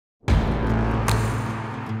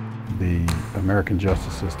The American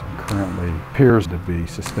justice system currently appears to be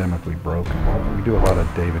systemically broken. We do a lot of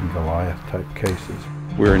David and Goliath type cases.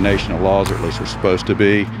 We're a nation of laws, or at least we're supposed to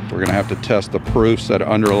be. We're going to have to test the proofs that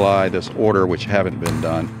underlie this order, which haven't been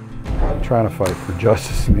done. Trying to fight for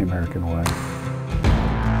justice in the American way.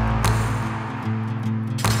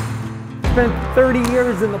 Spent 30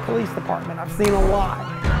 years in the police department. I've seen a lot.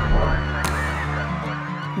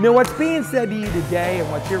 You know, what's being said to you today and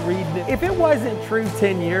what you're reading, if it wasn't true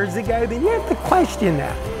 10 years ago, then you have to question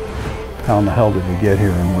that. How in the hell did we get here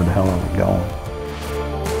and where the hell are we going?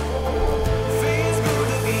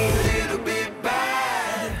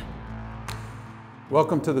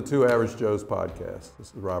 Welcome to the Two Average Joes podcast. This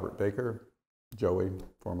is Robert Baker, Joey,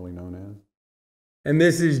 formerly known as. And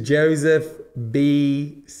this is Joseph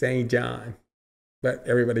B. St. John. But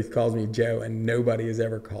everybody calls me Joe, and nobody has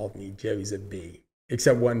ever called me Joseph B.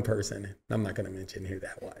 Except one person. I'm not going to mention who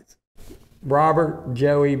that was. Robert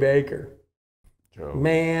Joey Baker. Joe.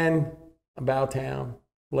 Man, about town,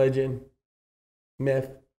 legend,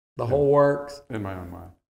 myth, the whole works. In my own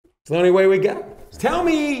mind. It's the only way we go. Tell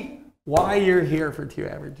me why you're here for Two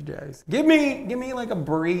Average Joes. Give me like a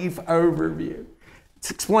brief overview.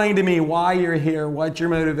 Explain to me why you're here, what's your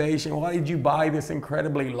motivation, why did you buy this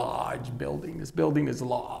incredibly large building? This building is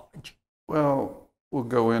large. Well, we'll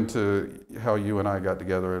go into how you and I got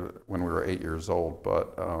together when we were 8 years old,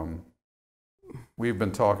 but we've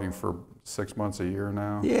been talking for 6 months, a year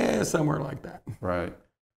now. Yeah, somewhere like that. Right.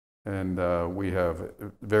 And we have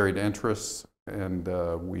varied interests, and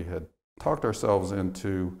we had talked ourselves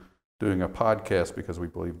into doing a podcast because we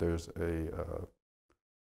believe there's a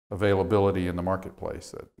availability in the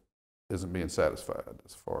marketplace that isn't being satisfied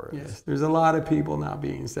as far as. Yes, there's a lot of people not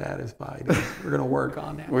being satisfied. We're going to work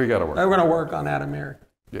on that. We got to work. We're going to work on that, America.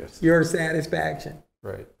 Yes. Your satisfaction.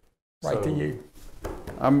 Right. Right to you.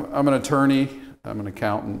 I'm an attorney. I'm an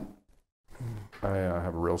accountant. I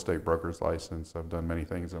have a real estate broker's license. I've done many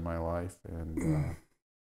things in my life, and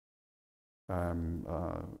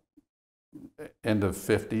I'm end of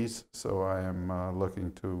 50s, so I am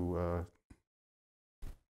looking to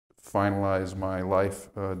finalize my life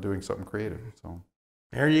doing something creative. So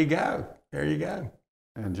there you go. There you go.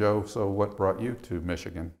 And Joe, so what brought you to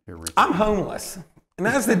Michigan here recently? I'm homeless. And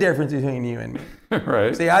that's the difference between you and me.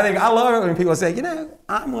 Right. See, I love it when people say, you know,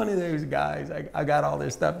 I'm one of those guys. I got all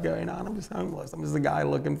this stuff going on. I'm just homeless. I'm just a guy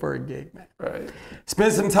looking for a gig, man. Right.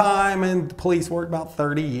 Spent some time in police work, about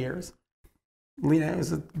 30 years. You know,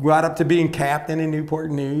 got up to being captain in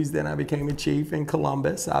Newport News. Then I became a chief in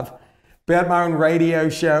Columbus. I've had my own radio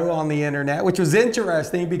show on the internet, which was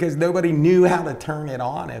interesting because nobody knew how to turn it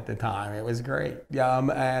on at the time. It was great.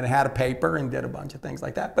 And I had a paper and did a bunch of things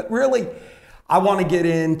like that. But really, I want to get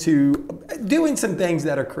into doing some things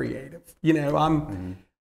that are creative. You know, I'm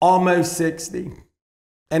almost 60.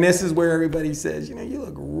 And this is where everybody says, you know, you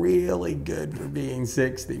look really good for being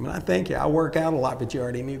 60. And I thank you. I work out a lot, but you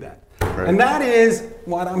already knew that. Right. And that is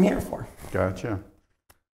what I'm here for. Gotcha.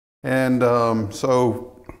 And so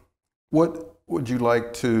what would you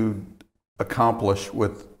like to accomplish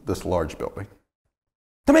with this large building?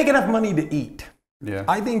 To make enough money to eat. Yeah.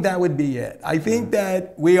 I think that would be it. I think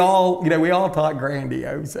that we all talk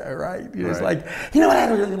grandiose, right? It's like, you know what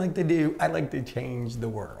I'd really like to do? I'd like to change the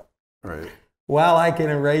world. Right. Well, I can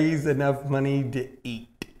raise enough money to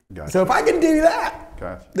eat. Gotcha. So if I can do that,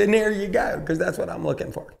 gotcha, then there you go, because that's what I'm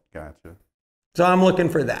looking for. Gotcha. So I'm looking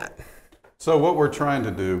for that. So what we're trying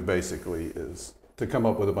to do basically is to come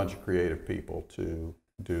up with a bunch of creative people to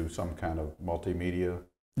do some kind of multimedia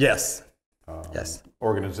yes.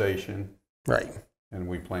 Organization. Right. And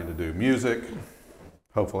we plan to do music,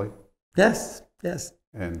 hopefully. Yes, yes.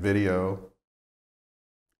 And video.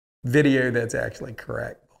 Video, that's actually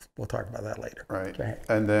correct. We'll talk about that later. Right. Okay.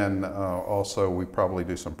 And then also we probably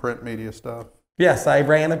do some print media stuff. Yes, I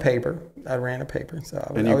ran a paper.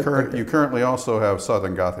 So and you currently also have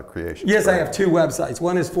Southern Gothic Creations. Yes, right? I have two websites.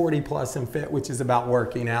 One is 40 Plus and Fit, which is about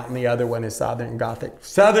working out, and the other one is Southern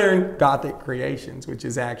Gothic Creations, which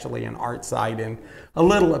is actually an art site and a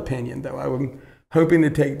little opinion, though. I'm hoping to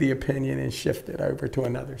take the opinion and shift it over to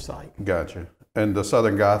another site. Gotcha. And the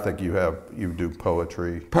Southern Gothic, you do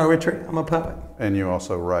poetry. Poetry. I'm a poet. And you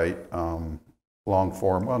also write long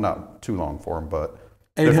form. Well, not too long form, but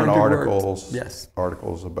different articles. Words. Yes.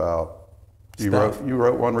 Articles about. You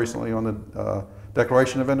wrote one recently on the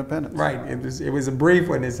Declaration of Independence. Right. It was a brief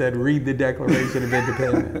one that said, "Read the Declaration of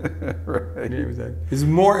Independence." Right.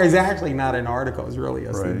 It's actually not an article. It's really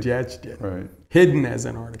a suggestion. Right. Hidden as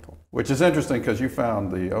an article. Which is interesting because you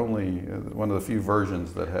found one of the few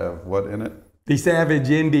versions that have what in it? the savage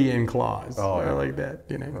Indian clause. Oh, I yeah. like that,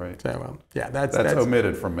 Right. So, yeah, that's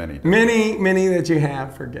omitted from many. many that you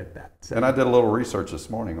have, forget that. So. And I did a little research this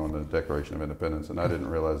morning on the Declaration of Independence, and I didn't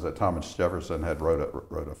realize that Thomas Jefferson had wrote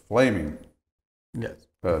a flaming Yes.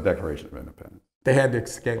 Declaration of Independence. They had to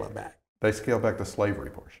scale it back. They scaled back the slavery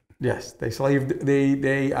portion. Yes, they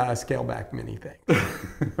scale back many things.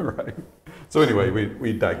 Right. So anyway,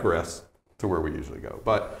 we digress to where we usually go.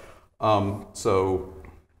 But so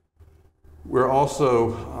we're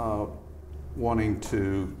also wanting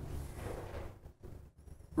to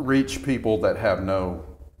reach people that have no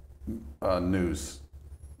news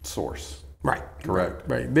source. Right. Correct.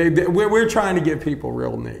 Right. We're trying to give people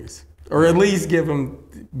real news, or at least give them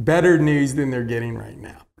better news than they're getting right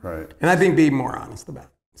now. Right. And I think be more honest about it.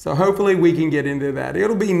 So hopefully we can get into that.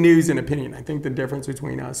 It'll be news and opinion. I think the difference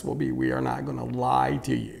between us will be we are not going to lie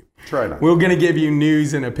to you. Try not. We're going to give you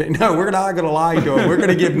news and opinion. No, we're not going to lie to them. We're going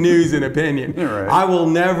to give news and opinion. Right. I will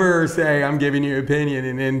never say I'm giving you opinion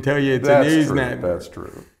and then tell you it's a news true. network. That's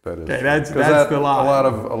true. That is. Okay, that's true. the lie.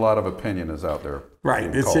 A lot of opinion is out there.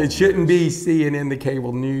 Right. being called It shouldn't news. be CNN, the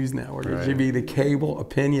cable news network. It Right. should be the cable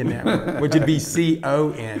opinion network, which would be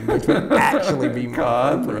CON, which would actually be more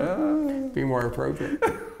appropriate. Be more appropriate.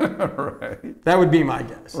 Right. That would be my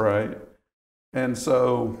guess. Right. And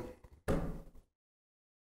so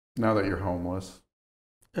now that you're homeless,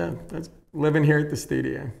 Yeah, that's living here at the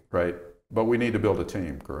studio. right? But we need to build a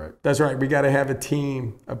team, correct? That's right. We got to have a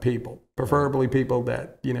team of people, preferably people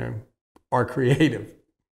that, are creative.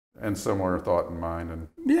 And similar thought in mind. And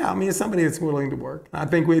Yeah, I mean, it's somebody that's willing to work. I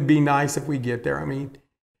think it'd be nice if we get there. I mean,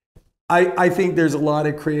 I think there's a lot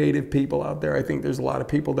of creative people out there. I think there's a lot of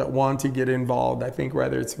people that want to get involved. I think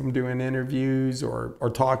whether it's from doing interviews or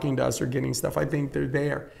talking to us or getting stuff, I think they're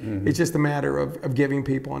there. Mm-hmm. It's just a matter of giving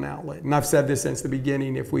people an outlet. And I've said this since the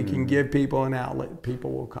beginning, if we can give people an outlet,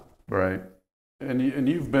 people will come. right. And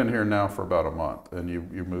you've been here now for about a month, and you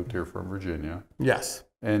moved here from Virginia. Yes.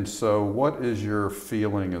 And so what is your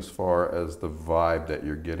feeling as far as the vibe that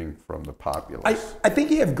you're getting from the populace? I think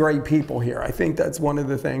you have great people here. I think that's one of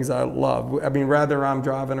the things I love. I mean, whether I'm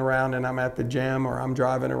driving around and I'm at the gym, or I'm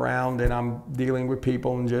driving around and I'm dealing with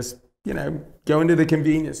people and just, going to the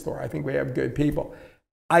convenience store, I think we have good people.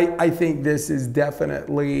 I think this is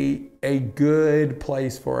definitely a good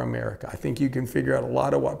place for America. I think you can figure out a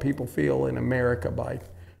lot of what people feel in America by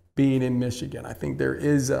being in Michigan. I think there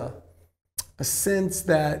is a sense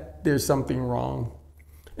that there's something wrong.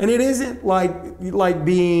 And it isn't like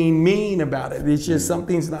being mean about it. It's just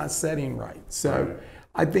something's not setting right. So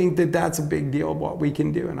I think that's a big deal of what we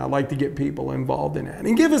can do. And I like to get people involved in that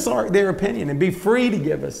and give us their opinion and be free to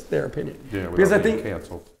give us their opinion. Yeah, because I being think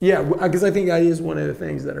canceled. Yeah, because I think that is one of the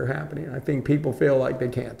things that are happening. I think people feel like they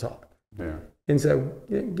can't talk. Yeah. And so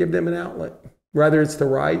give them an outlet, whether it's to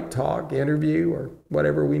write, talk, interview, or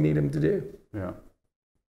whatever we need them to do. Yeah.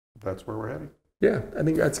 That's where we're heading. Yeah, I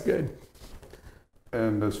think that's good.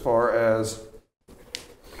 And as far as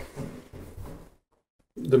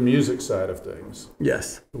the music side of things,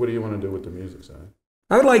 Yes. what do you want to do with the music side?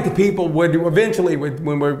 I would like the people would eventually,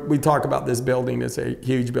 when we talk about this building, it's a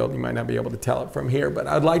huge building, you might not be able to tell it from here, but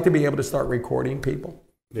I'd like to be able to start recording people.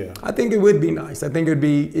 Yeah. I think it would be nice. I think it'd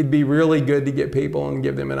be really good to get people and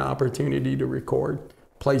give them an opportunity to record,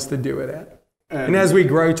 place to do it at. And as we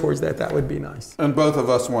grow towards that, that would be nice. And both of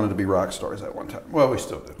us wanted to be rock stars at one time. Well, we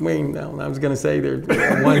still do. I was going to say there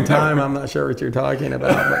one time, I'm not sure what you're talking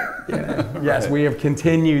about, but yes, we have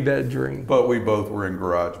continued that dream. But we both were in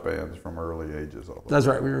garage bands from early ages. That's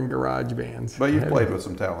right, we were in garage bands. But you've played with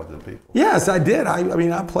some talented people. Yes, I did. I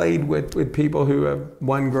mean, I played with people who have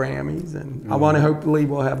won Grammys, and I want to hopefully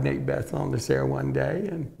we'll have Nate Betts on the show one day,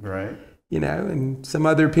 and Right. and some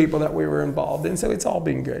other people that we were involved in. So it's all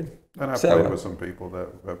been good. And I played with some people that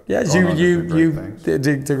have Yes, gone on to do great you things.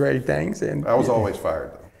 did great things, and I was always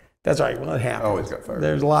fired, though. that's right. Well, it happens. I always got fired.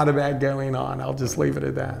 There's a lot of that going on. I'll just leave it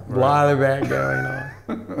at that. A lot of that going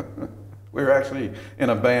on. We were actually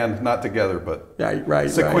in a band, not together, but Right.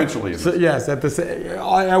 sequentially. So, yes, at the same,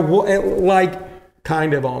 like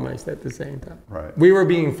kind of almost at the same time. Right. We were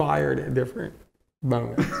being fired at different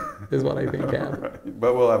moments, is what I think happened. Right.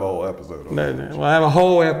 But we'll have a whole episode on that. No, we'll have a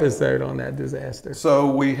whole episode on that disaster.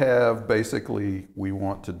 So we have basically, we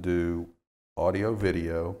want to do audio,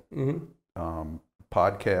 video,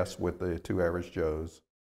 podcasts with the Two Average Joes,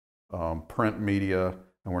 print media,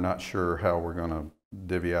 and we're not sure how we're going to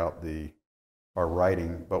divvy out our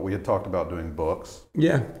writing, but we had talked about doing books.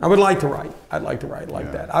 Yeah, I would like to write. I'd like to write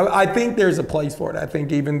like that. I think there's a place for it. I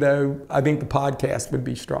think even though I think the podcast would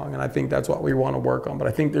be strong, and I think that's what we want to work on, but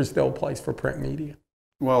I think there's still a place for print media.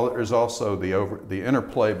 Well, there's also the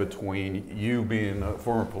interplay between you being a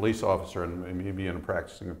former police officer and me being a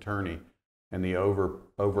practicing attorney, and the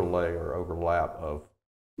overlay or overlap of,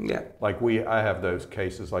 Yeah. like I have those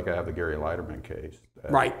cases, like I have the Gary Leiterman case.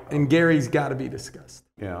 Right. And Gary's got to be discussed.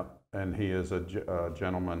 Yeah, and he is a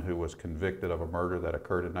gentleman who was convicted of a murder that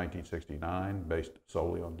occurred in 1969 based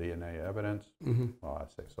solely on DNA evidence. Well,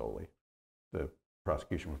 I say solely. The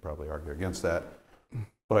prosecution would probably argue against that.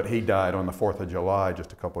 But he died on the 4th of July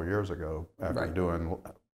just a couple of years ago after doing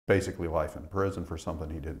basically life in prison for something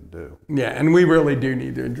he didn't do. Yeah, and we really do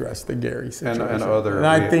need to address the Gary situation. And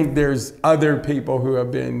I think there's other people who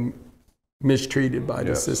have been mistreated by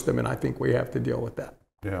the system, and I think we have to deal with that.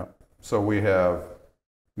 Yeah. So we have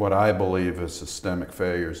what I believe is systemic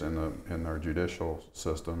failures in our judicial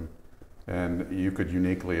system, and you could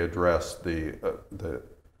uniquely address the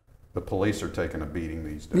police are taking a beating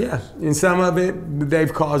these days. Yeah, and some of it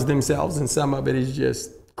they've caused themselves, and some of it is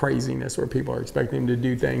just craziness where people are expecting them to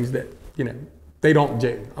do things that, they don't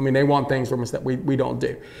do. I mean, they want things from us that we don't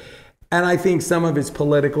do. And I think some of it's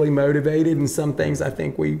politically motivated, and some things I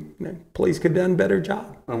think police could have done a better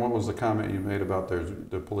job. And what was the comment you made about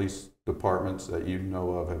the police departments that you know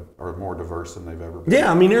of are more diverse than they've ever been?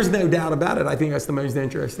 Yeah, I mean, there's no doubt about it. I think that's the most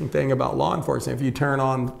interesting thing about law enforcement. If you turn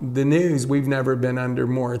on the news, we've never been under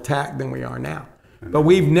more attack than we are now. But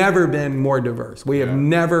we've never been more diverse. We have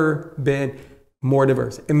never been more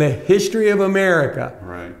diverse. In the history of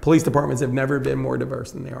America, police departments have never been more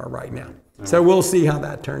diverse than they are right now. So we'll see how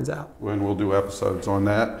that turns out. And we'll do episodes on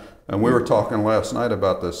that. And we were talking last night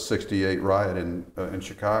about the '68 riot in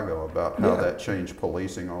Chicago, about how that changed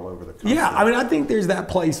policing all over the country. Yeah, I mean, I think there's that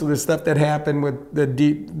place with the stuff that happened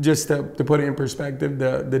with just to put it in perspective,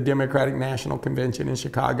 the Democratic National Convention in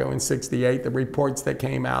Chicago in '68, the reports that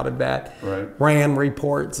came out of that, RAND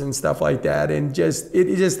reports and stuff like that, and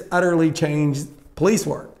it just utterly changed police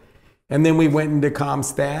work. And then we went into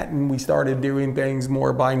ComStat and we started doing things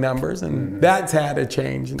more by numbers, and that's had a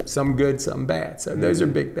change, some good, some bad. So those are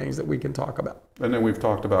big things that we can talk about. And then we've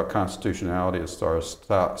talked about constitutionality as far as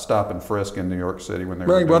stop and frisk in New York City when they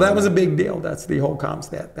were right. Well, that was a big deal. That's the whole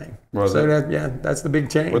ComStat thing. Was so it? That's the big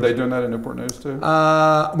change. Were they doing that in Newport News too?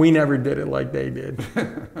 We never did it like they did.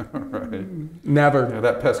 Right. Never. Yeah,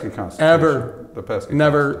 that pesky constitution. Ever. The pesky.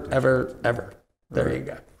 Never, ever, ever. There you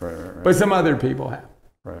go. Right. But some other people have.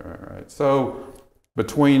 Right. So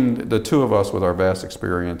between the two of us with our vast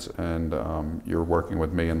experience, and you're working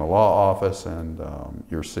with me in the law office, and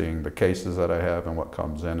you're seeing the cases that I have and what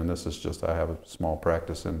comes in, and this is just, I have a small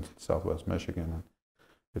practice in Southwest Michigan.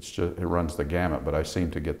 It runs the gamut, but I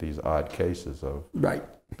seem to get these odd cases of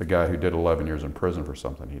the guy who did 11 years in prison for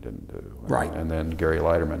something he didn't do. And then Gary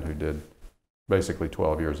Leiterman, who did basically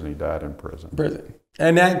 12 years and he died in prison.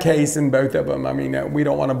 In that case, in both of them, I mean, we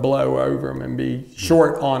don't want to blow over them and be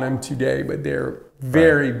short on them today, but they're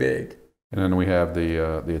very big. And then we have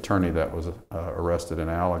the attorney that was arrested in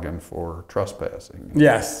Allegan for trespassing.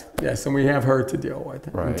 Yes, and we have her to deal with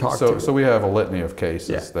and talk to. So we have a litany of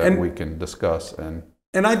cases that we can discuss. And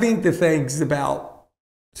I think the things about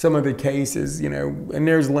some of the cases, and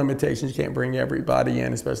there's limitations, you can't bring everybody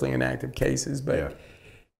in, especially in active cases, but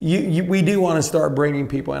we do want to start bringing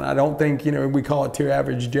people in. I don't think, we call it Two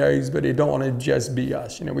Average Joes, but it don't want to just be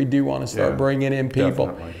us. We do want to start bringing in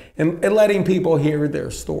people and letting people hear their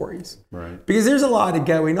stories. Right. Because there's a lot of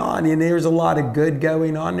going on, and there's a lot of good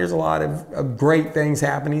going on. There's a lot of great things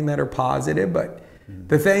happening that are positive, but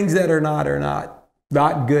the things that are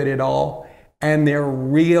not good at all, and they're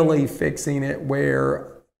really fixing it where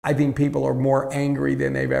I think people are more angry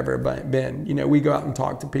than they've ever been. We go out and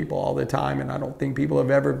talk to people all the time, and I don't think people have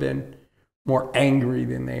ever been more angry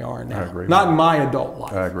than they are now. I agree. Not in my adult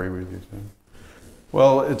life. I agree with you, Tim.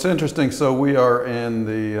 Well, it's interesting. So we are in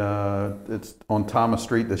it's on Thomas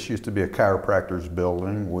Street. This used to be a chiropractor's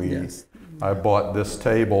building. I bought this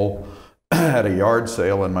table at a yard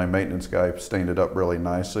sale, and my maintenance guy stained it up really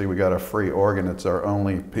nicely. We got a free organ. It's our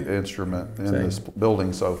only instrument in this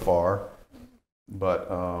building so far. But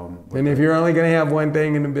and if you're only going to have one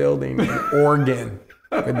thing in the building, an organ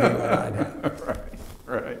would be what I'd have.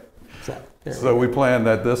 Right. So we plan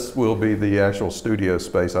that this will be the actual studio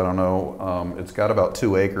space. I don't know. It's got about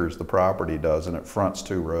 2 acres, the property does, and it fronts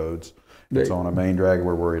 2 roads. It's on a main drag.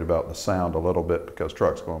 We're worried about the sound a little bit because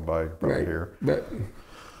trucks going by right here.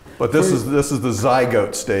 But this is the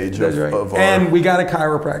zygote stage of our... And we got a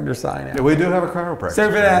chiropractor sign out. Yeah, we do have a chiropractor. So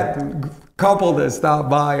for that couple that stopped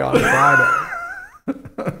by on Friday.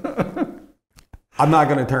 I'm not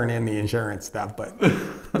going to turn in the insurance stuff, but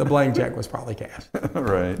the blank check was probably cash.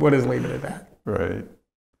 Right. We'll just leave it at that. Right.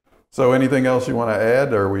 So anything else you want to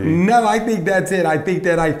add? Or we? No, I think that's it. I think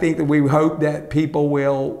that we hope that people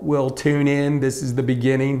will tune in. This is the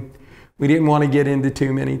beginning. We didn't want to get into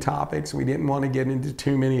too many topics. We didn't want to get into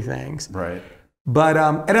too many things. Right. But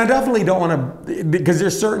and I definitely don't want to, because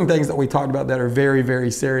there's certain things that we talked about that are very, very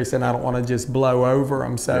serious, and I don't want to just blow over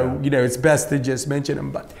them. So it's best to just mention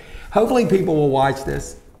them. But hopefully people will watch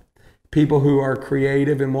this. People who are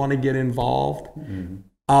creative and want to get involved. Mm-hmm.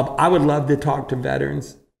 I would love to talk to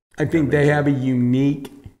veterans. I think they have a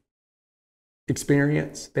unique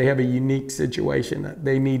experience. They have a unique situation that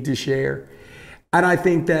they need to share. And I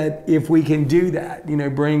think that if we can do that,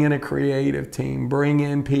 bring in a creative team, bring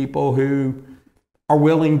in people who are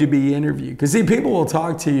willing to be interviewed. Because see, people will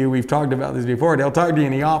talk to you, we've talked about this before, they'll talk to you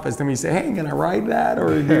in the office and we say, hey, can I write that?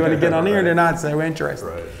 Or do you want to get on here? They're not so interested.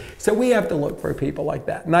 Right. So we have to look for people like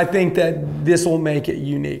that. And I think that this will make it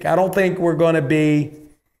unique. I don't think we're going to be,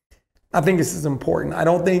 I think this is important. I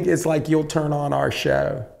don't think it's like you'll turn on our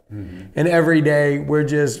show and every day we're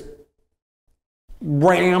just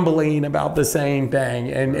rambling about the same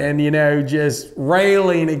thing and just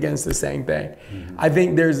railing against the same thing. I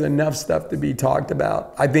think there's enough stuff to be talked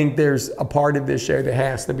about. I think there's a part of this show that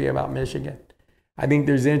has to be about Michigan. I think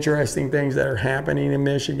there's interesting things that are happening in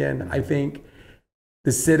Michigan. I think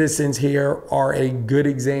the citizens here are a good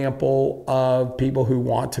example of people who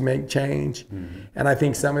want to make change. And I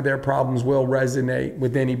think some of their problems will resonate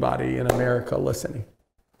with anybody in America listening.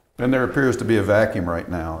 And there appears to be a vacuum right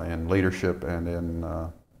now in leadership and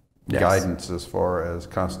in guidance as far as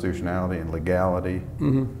constitutionality and legality.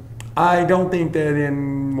 I don't think that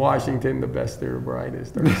in Washington the best or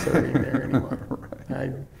brightest are serving there anymore.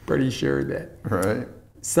 I'm pretty sure that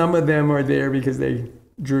some of them are there because they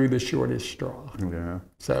drew the shortest straw. Yeah.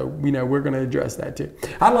 So, we're going to address that too.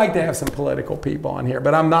 I'd like to have some political people on here,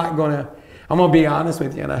 but I'm going to be honest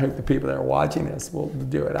with you, and I hope the people that are watching this will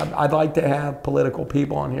do it. I'd like to have political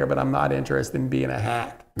people on here, but I'm not interested in being a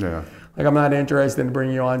hack. Yeah. Like, I'm not interested in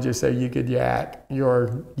bringing you on just so you could yak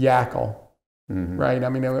your yackle, right? I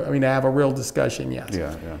mean, to have a real discussion, yes.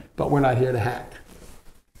 Yeah. But we're not here to hack.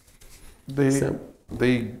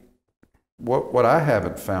 What I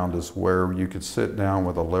haven't found is where you could sit down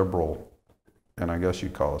with a liberal, and I guess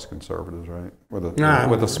you'd call us conservatives, right? With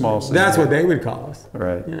a small C. That's what they would call us.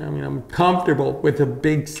 Right. I'm comfortable with a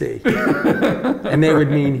big C. And they would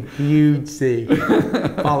mean huge C,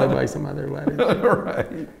 followed by some other letters.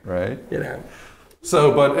 Right.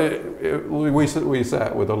 So, but we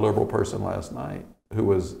sat with a liberal person last night who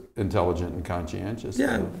was intelligent and conscientious.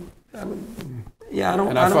 Yeah.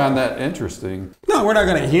 I find that interesting. No, we're not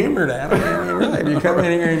going to humor that. I mean, really, if you come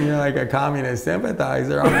in here and you're like a communist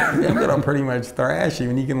sympathizer, I'm going to pretty much thrash you,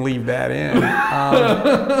 and you can leave that in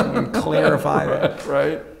and clarify that.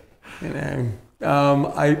 Right.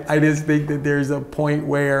 I just think that there's a point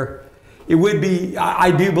where it would be,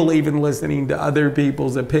 I do believe in listening to other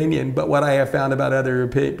people's opinion, but what I have found about other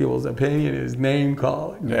people's opinion is name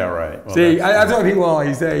calling. Yeah, right. Well, See, that's what people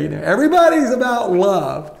always say. Everybody's about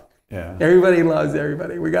love. Yeah. Everybody loves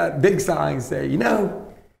everybody. We got big signs say, we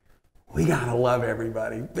gotta love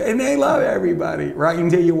everybody. And they love everybody, right?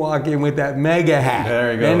 Until you walk in with that mega hat.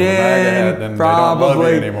 There you go. And then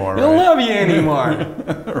probably they don't love you anymore.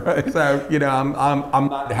 Right. So, I'm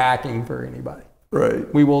not hacking for anybody.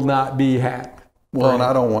 Right. We will not be hacked. Well, and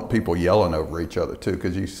I don't want people yelling over each other too,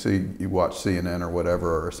 because you watch CNN or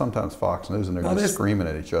whatever, or sometimes Fox News, and they're just screaming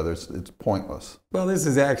at each other. It's pointless. Well, this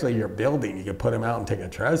is actually your building. You could put them out and take a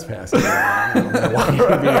trespass. I don't know why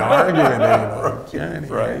you'd be arguing.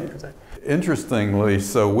 Right. Interestingly,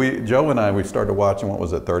 so Joe and I started watching, what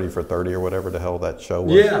was it, 30 for 30 or whatever the hell that show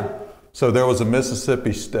was. Yeah. So there was a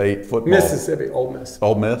Mississippi State football. Ole Miss.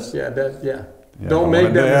 Ole Miss. Yeah. Yeah, don't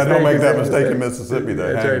make that mistake in Mississippi.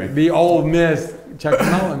 That's right. The Ole Miss, Chucky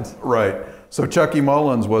Mullins. Right. So Chucky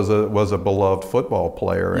Mullins was a beloved football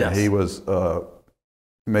player, and he was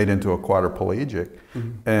made into a quadriplegic.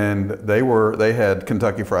 And they had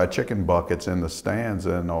Kentucky Fried Chicken buckets in the stands,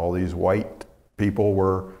 and all these white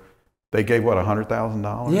people they gave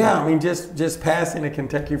 $100,000. Yeah, I mean just passing a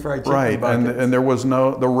Kentucky Fried Chicken bucket. Right, and there was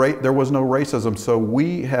no racism. So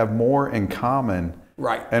we have more in common.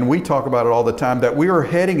 Right. And we talk about it all the time, that we are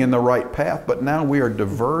heading in the right path, but now we are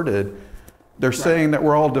diverted. They're saying that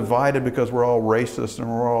we're all divided because we're all racist and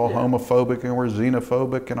we're all homophobic and we're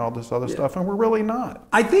xenophobic and all this other stuff, and we're really not.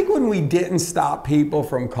 I think when we didn't stop people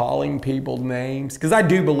from calling people names, because I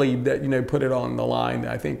do believe that, put it on the line,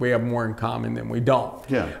 I think we have more in common than we don't.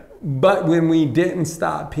 Yeah. But when we didn't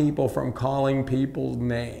stop people from calling people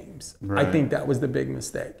names, I think that was the big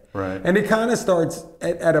mistake. Right. And it kind of starts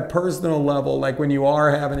at a personal level, like when you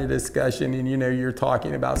are having a discussion and you're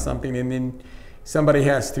talking about something, and then somebody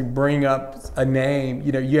has to bring up a name,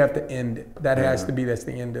 you have to end it. That has to be, that's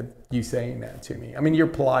the end of you saying that to me. I mean, you're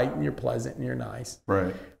polite and you're pleasant and you're nice.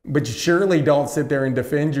 Right. But you surely don't sit there and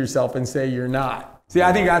defend yourself and say you're not. See,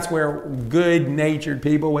 I think that's where good-natured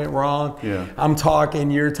people went wrong. Yeah. I'm talking,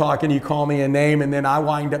 you're talking, you call me a name, and then I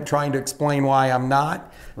wind up trying to explain why I'm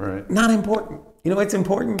not. Right. Not important. You know what's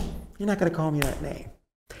important? You're not going to call me that name.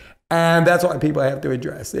 And that's what people have to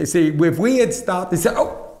address. They see, if we had stopped and said,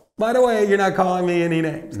 oh, by the way, you're not calling me any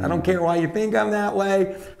names. I don't care why you think I'm that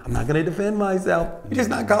way. I'm not going to defend myself. You're just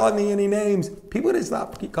not calling me any names. People would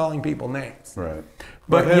stop keep calling people names. Right.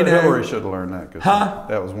 But Hillary should have learned that, because Huh?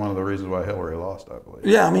 that was one of the reasons why Hillary lost, I believe.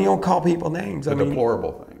 Yeah, I mean, you don't call people names. The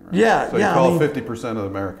deplorable thing, right? Yeah, so yeah, you call I mean- 50% of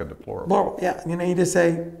America deplorable. Well, yeah, you just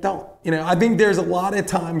say, don't. I think there's a lot of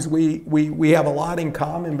times we have a lot in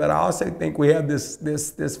common, but I also think we have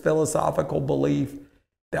this philosophical belief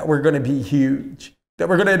that we're going to be huge, that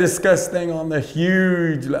we're going to discuss things on the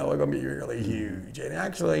huge level. We're going to be really huge. And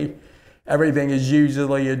actually, everything is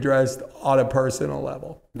usually addressed on a personal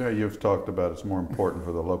level. Yeah, you've talked about it's more important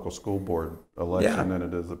for the local school board election than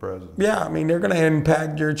it is the president. Yeah, I mean, they're going to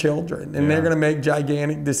impact your children, and they're going to make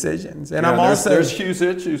gigantic decisions. And there's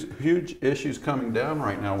huge issues coming down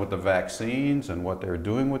right now with the vaccines and what they're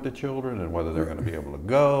doing with the children and whether they're going to be able to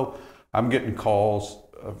go. I'm getting calls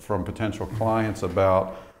from potential clients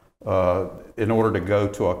about in order to go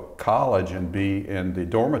to a college and be in the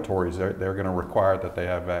dormitories, they're going to require that they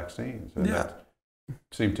have vaccines. And that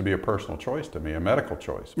seemed to be a personal choice to me, a medical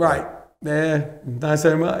choice. Right. Not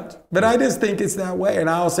so much. But I just think it's that way. And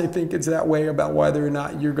I also think it's that way about whether or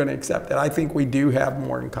not you're going to accept it. I think we do have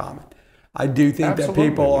more in common. I do think Absolutely, that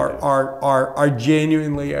people are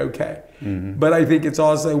genuinely okay. But I think it's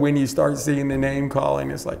also when you start seeing the name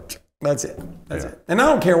calling, it's like, that's it. That's it. And I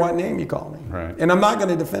don't care what name you call me. Right. And I'm not going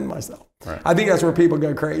to defend myself. Right. I think that's where people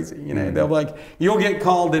go crazy. They'll be like, you'll get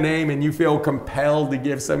called a name and you feel compelled to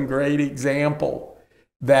give some great example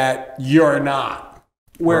that you're not.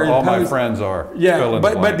 Where all my friends are. Yeah,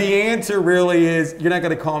 but the answer really is, you're not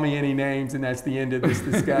going to call me any names, and that's the end of this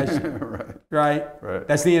discussion. Right?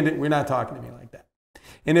 That's the end. We're not talking to me like that.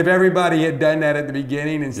 And if everybody had done that at the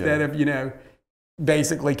beginning, instead of,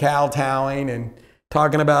 basically kowtowing and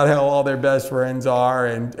talking about how all their best friends are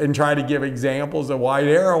and try to give examples of why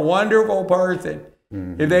they're a wonderful person.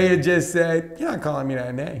 If they had just said, you're not calling me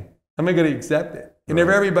that name, I'm not going to accept it. And if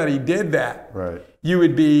everybody did that, you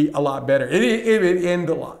would be a lot better. It would end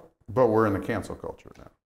a lot. But we're in the cancel culture now.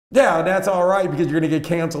 Yeah, that's all right, because you're going to get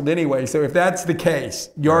canceled anyway. So if that's the case,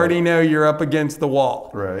 you already know you're up against the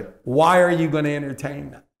wall. Right. Why are you going to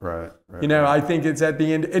entertain that? Right. I think it's at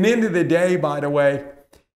the end of the day, by the way,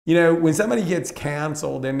 when somebody gets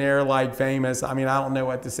canceled and they're like famous, I mean, I don't know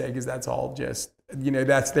what to say, because that's all just,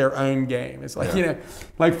 that's their own game. It's like,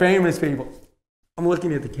 like famous people. I'm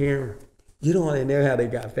looking at the camera. You don't want to know how they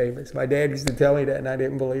got famous. My dad used to tell me that, and I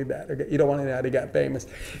didn't believe that. Okay? You don't want to know how they got famous.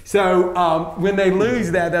 So when they lose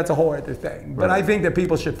that, that's a whole other thing. But I think that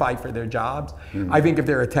people should fight for their jobs. I think if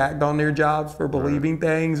they're attacked on their jobs for believing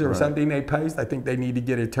things or something they post, I think they need to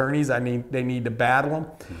get attorneys. They need to battle them.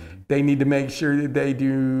 They need to make sure that they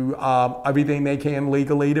do everything they can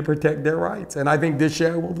legally to protect their rights. And I think this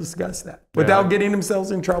show will discuss that without getting themselves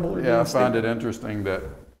in trouble. I find it interesting that,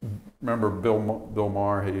 remember Bill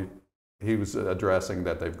Maher, he was addressing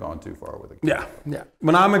that they've gone too far with it. Yeah.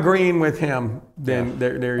 When I'm agreeing with him, then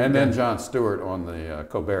they're and then Jon Stewart on the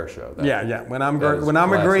Colbert Show. When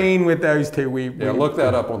I'm agreeing with those two, we look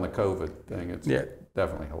that up on the COVID thing. It's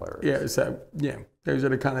definitely hilarious. Yeah. So those are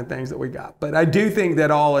the kind of things that we got. But I do think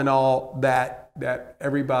that all in all, that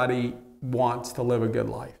everybody wants to live a good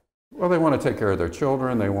life. Well, they want to take care of their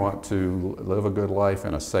children. They want to live a good life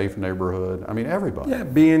in a safe neighborhood. I mean, everybody. Yeah,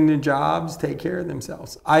 be in the jobs, take care of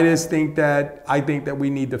themselves. I think that we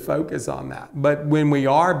need to focus on that. But when we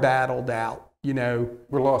are battled out,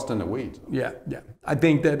 we're lost in the weeds. Yeah. I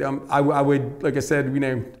think that I would, like I said,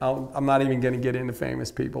 I'm not even going to get into famous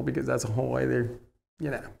people, because that's a whole other,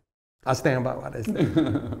 I stand by what I say.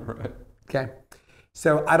 Right. Okay.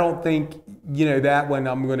 So I don't think, that one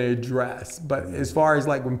I'm going to address. But as far as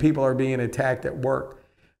like when people are being attacked at work,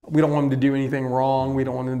 we don't want them to do anything wrong. We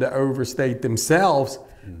don't want them to overstate themselves.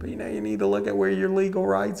 But, you need to look at where your legal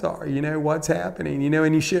rights are. What's happening,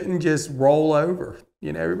 and you shouldn't just roll over.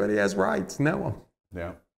 Everybody has rights. Know them.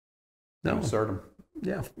 Yeah. No. Assert them.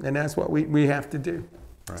 Yeah. And that's what we have to do.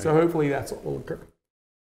 Right. So hopefully that's what will occur.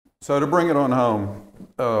 So to bring it on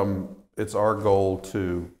home, it's our goal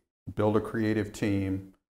to build a creative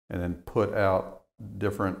team and then put out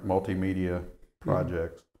different multimedia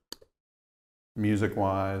projects,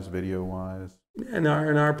 music-wise, video-wise. And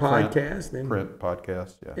our podcast. Print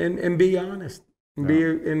podcast, yeah. And be honest.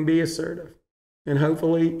 and be assertive, and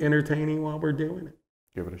hopefully entertaining while we're doing it.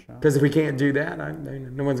 Give it a shot. Because if we can't do that,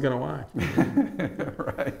 no one's going to watch.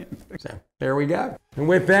 Right. So there we go. And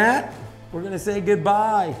with that, we're going to say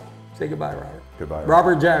goodbye. Say goodbye, Robert. Goodbye,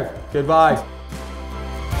 Robert Joe, goodbye.